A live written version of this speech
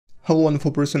Hello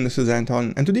wonderful person, this is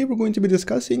Anton, and today we're going to be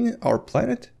discussing our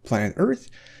planet, planet Earth,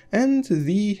 and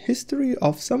the history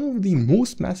of some of the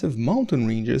most massive mountain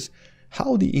ranges,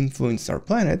 how they influenced our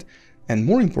planet, and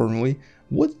more importantly,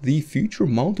 what the future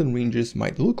mountain ranges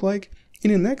might look like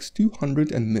in the next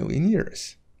 200 million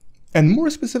years. And more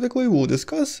specifically, we'll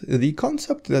discuss the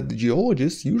concept that the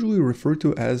geologists usually refer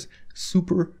to as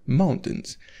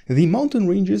supermountains, the mountain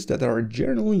ranges that are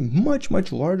generally much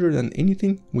larger than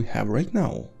anything we have right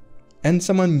now, and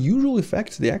some unusual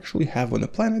effects they actually have on the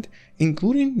planet,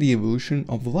 including the evolution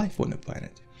of life on the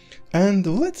planet. And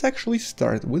let's actually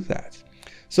start with that.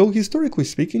 So historically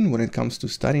speaking, when it comes to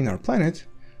studying our planet,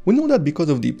 we know that because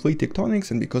of the plate tectonics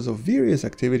and because of various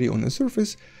activity on the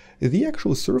surface, the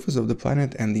actual surface of the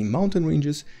planet and the mountain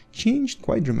ranges changed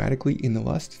quite dramatically in the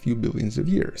last few billions of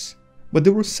years. But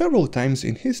there were several times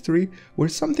in history where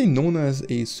something known as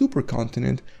a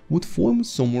supercontinent would form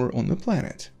somewhere on the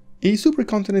planet. A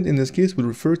supercontinent in this case would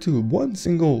refer to one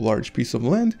single large piece of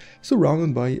land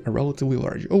surrounded by a relatively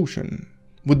large ocean,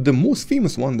 with the most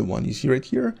famous one, the one you see right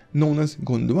here, known as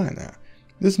Gondwana.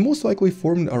 This most likely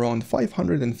formed around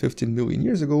 550 million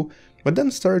years ago, but then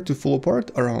started to fall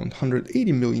apart around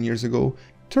 180 million years ago,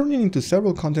 turning into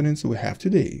several continents we have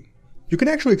today. You can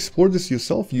actually explore this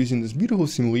yourself using this beautiful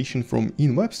simulation from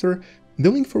Ian Webster, the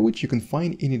link for which you can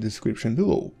find in the description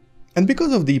below. And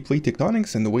because of the plate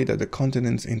tectonics and the way that the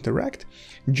continents interact,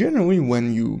 generally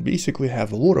when you basically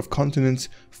have a lot of continents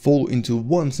fall into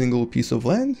one single piece of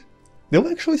land, they'll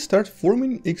actually start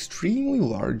forming extremely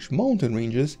large mountain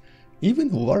ranges,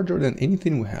 even larger than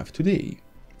anything we have today.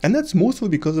 And that's mostly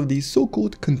because of these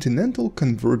so-called continental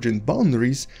convergent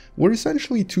boundaries, where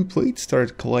essentially two plates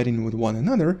start colliding with one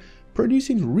another,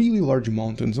 producing really large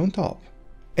mountains on top.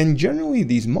 And generally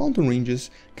these mountain ranges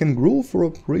can grow for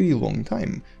a pretty long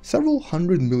time, several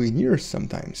 100 million years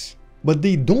sometimes. But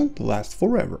they don't last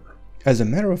forever. As a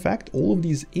matter of fact, all of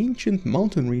these ancient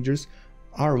mountain ranges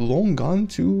are long gone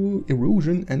to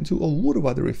erosion and to a lot of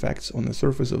other effects on the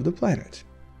surface of the planet,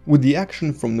 with the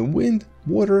action from the wind,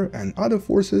 water and other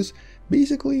forces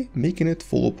basically making it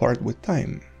fall apart with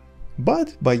time.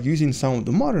 But by using some of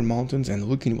the modern mountains and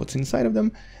looking what's inside of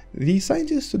them, the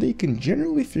scientists today can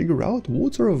generally figure out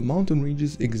what sort of mountain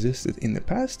ranges existed in the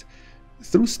past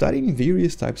through studying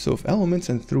various types of elements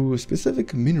and through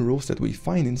specific minerals that we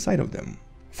find inside of them.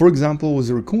 For example,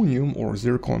 zirconium or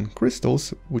zircon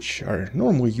crystals, which are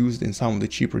normally used in some of the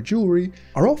cheaper jewelry,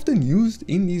 are often used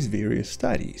in these various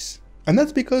studies. And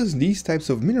that's because these types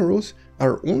of minerals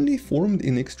are only formed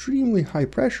in extremely high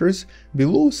pressures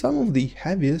below some of the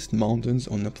heaviest mountains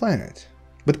on the planet,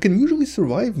 but can usually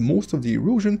survive most of the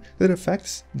erosion that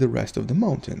affects the rest of the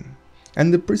mountain.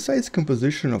 And the precise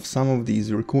composition of some of these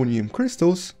zirconium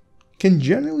crystals can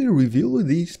generally reveal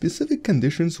the specific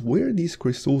conditions where these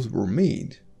crystals were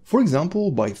made. For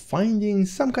example, by finding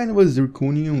some kind of a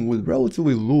zirconium with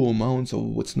relatively low amounts of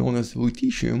what's known as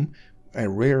lutetium, a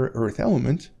rare earth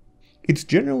element, it's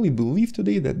generally believed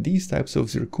today that these types of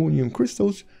zirconium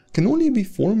crystals can only be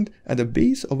formed at the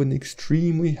base of an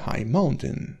extremely high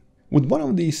mountain, with one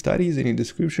of these studies in the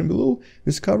description below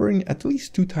discovering at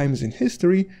least 2 times in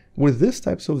history where this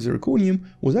types of zirconium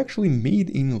was actually made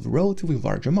in relatively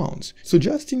large amounts,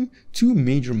 suggesting 2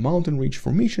 major mountain range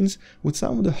formations with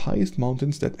some of the highest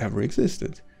mountains that ever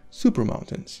existed,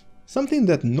 supermountains, something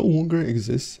that no longer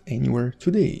exists anywhere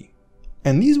today.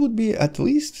 And these would be at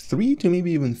least 3 to maybe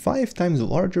even 5 times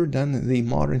larger than the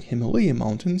modern Himalaya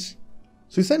mountains.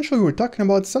 So essentially we're talking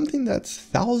about something that's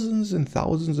thousands and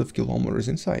thousands of kilometers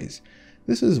in size.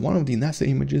 This is one of the NASA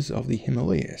images of the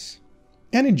Himalayas.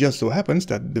 And it just so happens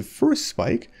that the first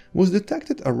spike was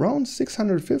detected around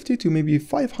 650 to maybe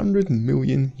 500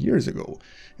 million years ago.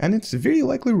 And it's very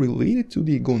likely related to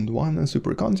the Gondwana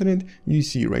supercontinent you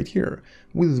see right here,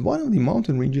 with one of the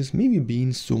mountain ranges maybe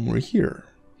being somewhere here.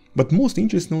 But most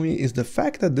interestingly is the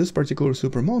fact that this particular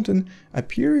supermountain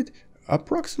appeared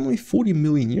approximately 40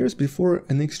 million years before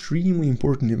an extremely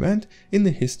important event in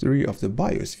the history of the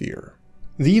biosphere.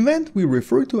 The event we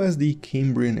refer to as the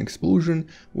Cambrian explosion,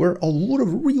 where a lot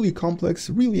of really complex,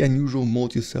 really unusual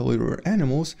multicellular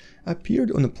animals appeared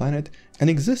on the planet and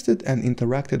existed and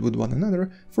interacted with one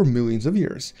another for millions of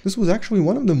years. This was actually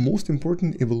one of the most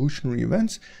important evolutionary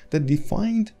events that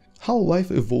defined how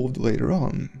life evolved later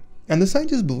on. And the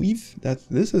scientists believe that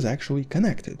this is actually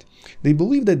connected. They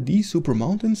believe that these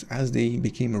supermountains, as they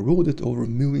became eroded over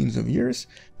millions of years,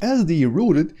 as they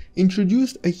eroded,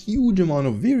 introduced a huge amount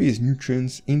of various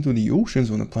nutrients into the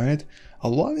oceans on the planet,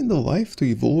 allowing the life to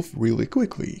evolve really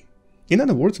quickly. In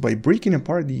other words, by breaking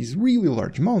apart these really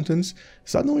large mountains,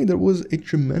 suddenly there was a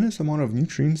tremendous amount of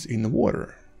nutrients in the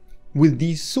water. with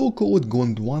the so-called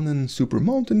Gondwanan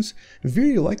supermountains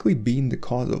very likely being the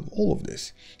cause of all of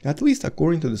this, at least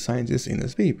according to the scientists in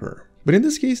this paper. But in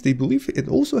this case, they believe it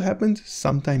also happened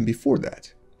sometime before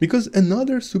that, because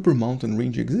another supermountain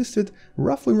range existed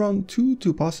roughly around 2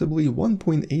 to possibly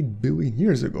 1.8 billion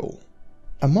years ago.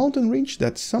 A mountain range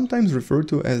that's sometimes referred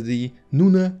to as the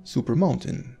Nuna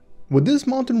supermountain, with this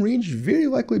mountain range very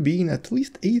likely being at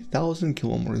least 8,000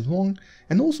 kilometers long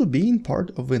and also being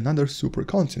part of another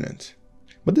supercontinent.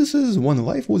 But this is when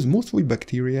life was mostly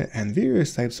bacteria and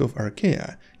various types of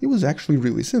archaea. It was actually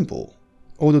really simple.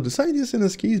 Although the scientists in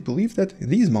this case believe that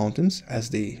these mountains, as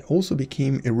they also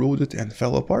became eroded and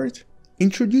fell apart,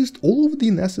 introduced all of the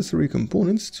necessary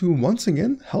components to once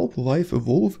again help life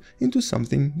evolve into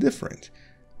something different.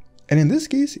 And in this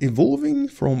case, evolving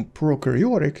from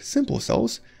prokaryotic simple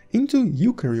cells into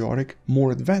eukaryotic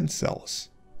more advanced cells.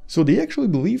 So they actually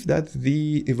believe that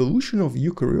the evolution of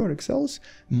eukaryotic cells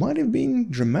might have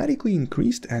been dramatically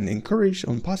increased and encouraged,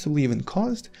 and possibly even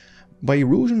caused, by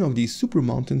erosion of these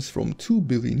supermountains from 2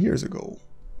 billion years ago,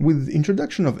 with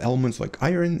introduction of elements like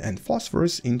iron and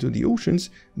phosphorus into the oceans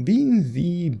being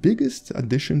the biggest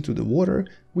addition to the water,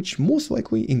 which most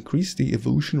likely increased the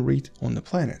evolution rate on the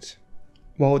planet,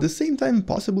 while at the same time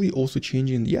possibly also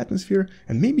changing the atmosphere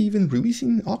and maybe even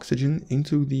releasing oxygen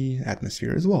into the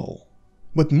atmosphere as well.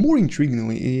 But more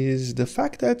intriguingly is the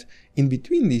fact that in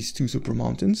between these two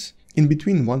supermountains, in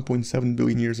between 1.7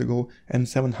 billion years ago and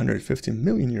 750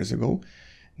 million years ago,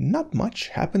 not much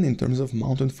happened in terms of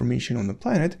mountain formation on the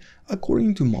planet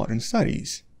according to modern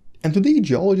studies. And today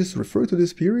geologists refer to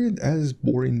this period as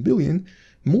boring billion,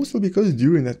 mostly because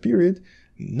during that period,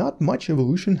 not much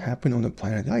evolution happened on the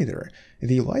planet either.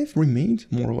 The life remained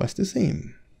more or less the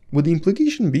same, with the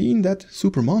implication being that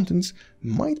supermountains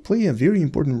might play a very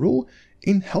important role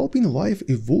in helping life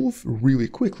evolve really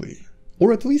quickly,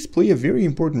 or at least play a very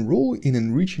important role in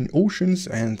enriching oceans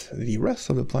and the rest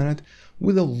of the planet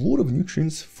with a lot of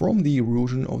nutrients from the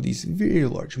erosion of these very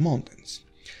large mountains.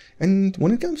 And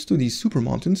when it comes to these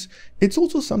supermountains, it's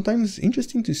also sometimes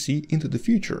interesting to see into the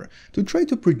future, to try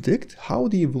to predict how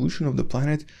the evolution of the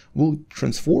planet will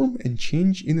transform and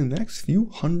change in the next few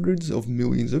hundreds of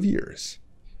millions of years.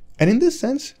 And in this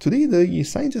sense, today the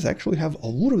scientists actually have a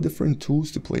lot of different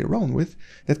tools to play around with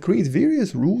that create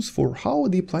various rules for how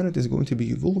the planet is going to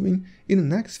be evolving in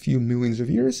the next few millions of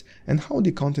years and how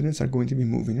the continents are going to be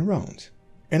moving around.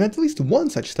 And at least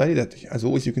one such study that, as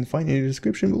always, you can find in the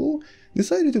description below,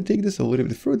 decided to take this a little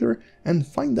bit further and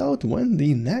find out when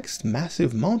the next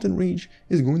massive mountain range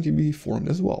is going to be formed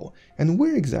as well, and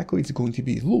where exactly it's going to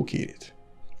be located.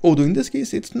 Although in this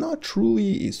case it's not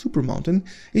truly a supermountain,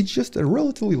 it's just a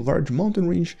relatively large mountain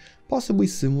range, possibly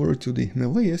similar to the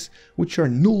Himalayas, which are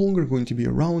no longer going to be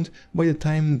around by the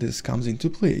time this comes into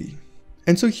play.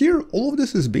 And so here, all of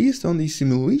this is based on the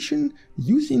simulation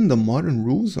using the modern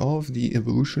rules of the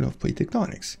evolution of plate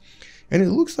tectonics. And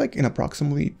it looks like in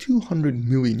approximately 200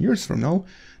 million years from now,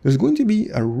 there's going to be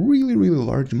a really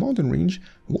large mountain range,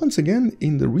 once again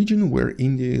in the region where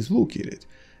India is located.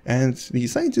 And the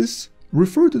scientists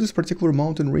refer to this particular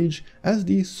mountain range as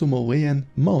the Somalian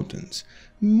Mountains,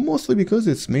 mostly because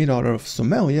it's made out of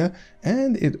Somalia,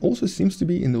 and it also seems to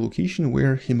be in the location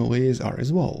where Himalayas are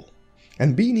as well.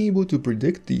 And being able to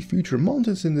predict the future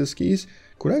mountains in this case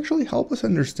could actually help us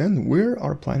understand where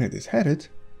our planet is headed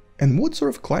and what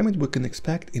sort of climate we can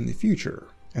expect in the future.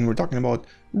 And we're talking about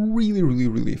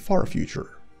really far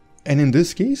future. And in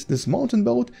this case, this mountain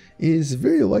belt is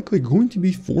very likely going to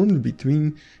be formed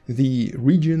between the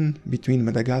region between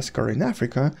Madagascar and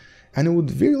Africa, and it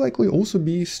would very likely also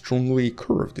be strongly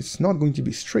curved. It's not going to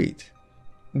be straight,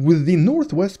 with the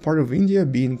northwest part of India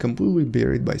being completely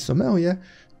buried by Somalia,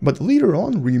 but later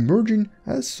on re-emerging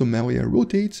as Somalia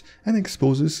rotates and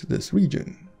exposes this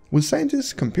region, with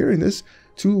scientists comparing this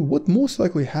to what most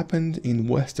likely happened in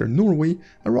western Norway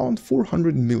around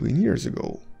 400 million years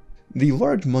ago. The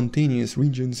large mountainous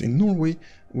regions in Norway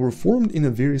were formed in a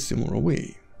very similar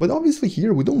way. But obviously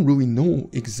here we don't really know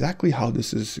exactly how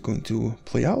this is going to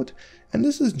play out, and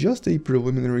this is just a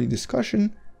preliminary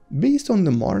discussion based on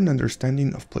the modern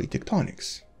understanding of plate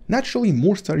tectonics. Naturally,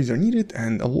 more studies are needed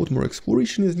and a lot more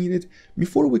exploration is needed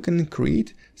before we can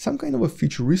create some kind of a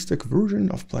futuristic version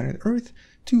of planet Earth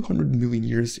 200 million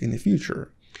years in the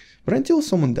future. But until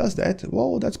someone does that,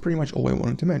 well, that's pretty much all I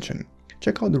wanted to mention.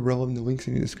 Check out the relevant links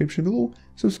in the description below,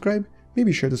 subscribe,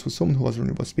 maybe share this with someone who loves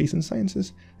learning about space and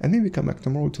sciences, and maybe come back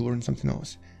tomorrow to learn something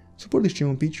else. Support this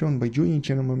channel on Patreon by joining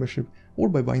channel membership or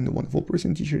by buying the Wonderful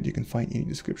Person t-shirt you can find in the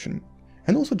description.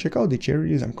 And also check out the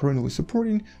charities I'm currently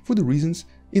supporting for the reasons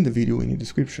in the video in the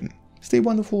description. Stay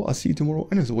wonderful, I'll see you tomorrow,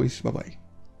 and as always, bye bye.